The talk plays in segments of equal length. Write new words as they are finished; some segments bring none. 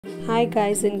Hi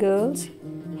guys and girls,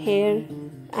 here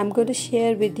I'm going to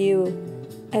share with you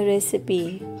a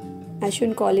recipe. I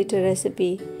shouldn't call it a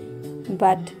recipe,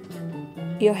 but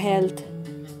your health,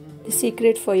 the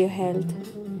secret for your health.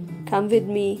 Come with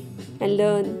me and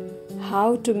learn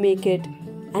how to make it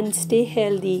and stay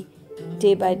healthy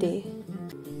day by day.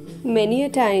 Many a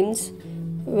times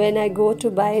when I go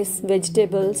to buy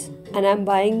vegetables and I'm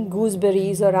buying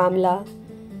gooseberries or amla,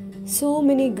 so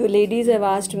many ladies have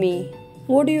asked me,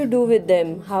 what do you do with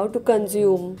them? How to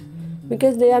consume?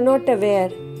 Because they are not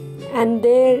aware and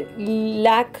they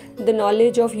lack the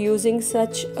knowledge of using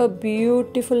such a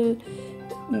beautiful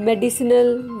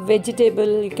medicinal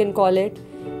vegetable, you can call it,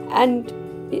 and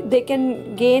they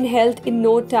can gain health in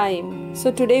no time. So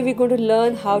today we're going to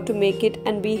learn how to make it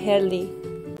and be healthy.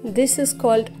 This is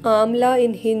called Amla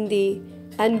in Hindi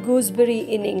and gooseberry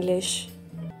in English.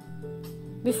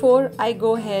 Before I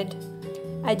go ahead,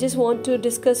 I just want to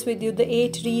discuss with you the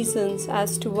 8 reasons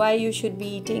as to why you should be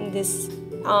eating this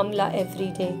amla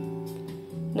every day.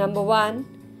 Number 1,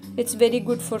 it's very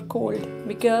good for cold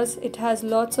because it has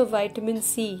lots of vitamin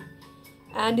C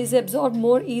and is absorbed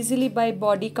more easily by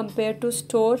body compared to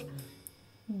store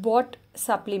bought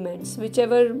supplements.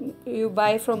 Whichever you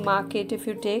buy from market, if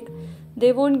you take,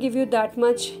 they won't give you that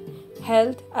much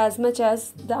health as much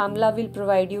as the amla will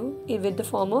provide you with the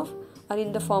form of or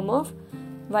in the form of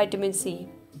vitamin C.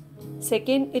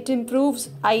 Second, it improves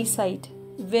eyesight.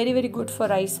 Very, very good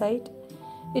for eyesight.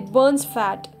 It burns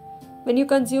fat. When you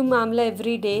consume amla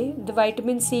every day, the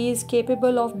vitamin C is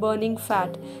capable of burning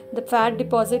fat. The fat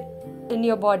deposit in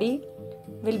your body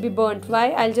will be burnt.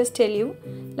 Why? I'll just tell you.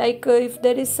 Like if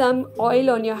there is some oil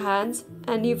on your hands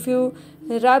and if you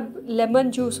rub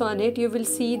lemon juice on it, you will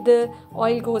see the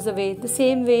oil goes away. The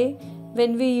same way,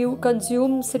 when you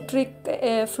consume citric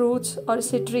fruits or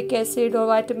citric acid or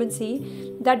vitamin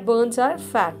C, that burns our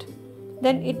fat.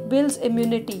 Then it builds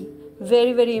immunity.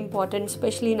 Very, very important,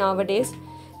 especially nowadays.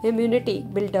 Immunity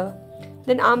builder.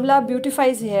 Then amla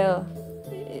beautifies hair.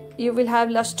 You will have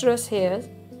lustrous hair.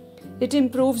 It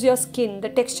improves your skin. The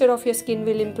texture of your skin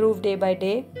will improve day by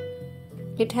day.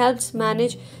 It helps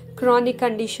manage chronic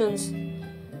conditions.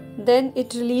 Then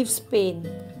it relieves pain.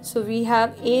 So we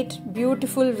have 8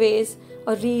 beautiful ways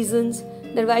or reasons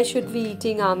that why should we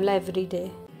eating amla every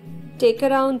day. Take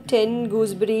around 10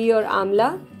 gooseberry or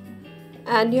amla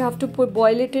and you have to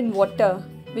boil it in water,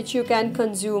 which you can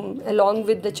consume along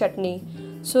with the chutney.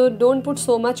 So don't put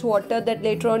so much water that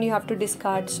later on you have to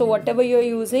discard. So whatever you are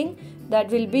using, that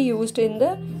will be used in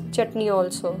the chutney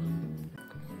also.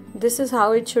 This is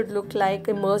how it should look like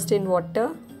immersed in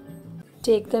water.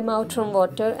 Take them out from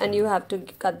water and you have to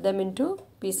cut them into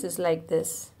pieces like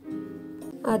this.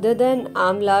 Other than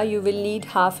amla, you will need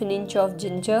half an inch of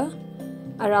ginger,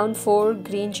 around 4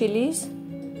 green chilies,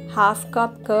 half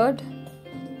cup curd,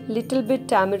 little bit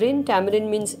tamarind,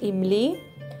 tamarind means imli,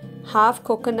 half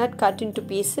coconut cut into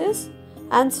pieces,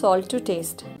 and salt to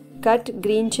taste. Cut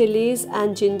green chilies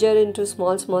and ginger into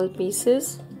small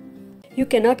pieces. You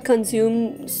cannot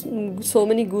consume so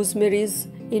many gooseberries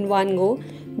in one go.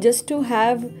 Just to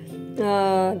have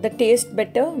the taste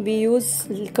better, we use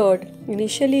curd.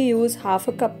 Initially use half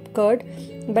a cup curd,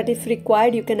 but if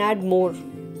required you can add more.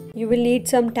 You will need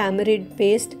some tamarind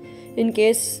paste. In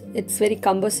case it's very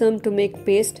cumbersome to make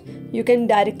paste, you can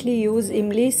directly use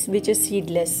imli, which is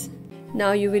seedless.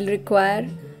 Now you will require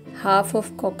half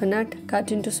of coconut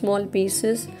cut into small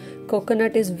pieces.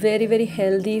 Coconut is very, very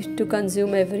healthy to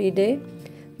consume every day,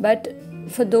 but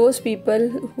for those people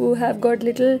who have got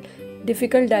little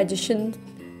difficult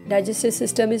digestive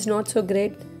system is not so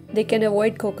great, they can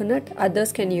avoid coconut,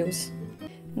 others can use.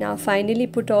 Now finally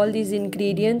put all these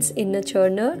ingredients in a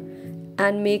churner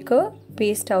and make a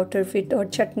paste out of it or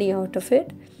chutney out of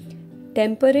it.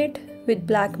 Temper it with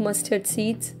black mustard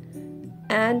seeds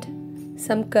and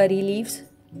some curry leaves,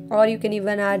 or you can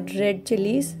even add red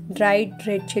chilies, dried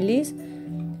red chilies.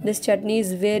 This chutney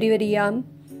is very, very yum.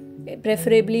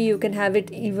 Preferably you can have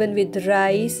it even with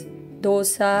rice,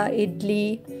 dosa,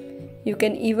 idli. You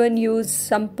can even use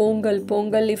some pongal.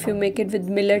 Pongal, if you make it with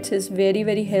millets, is very,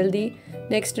 very healthy.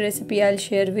 Next recipe I'll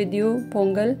share with you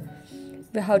pongal,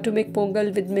 how to make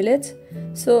pongal with millets.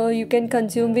 So you can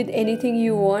consume with anything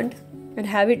you want and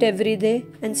have it every day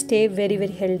and stay very,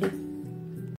 very healthy.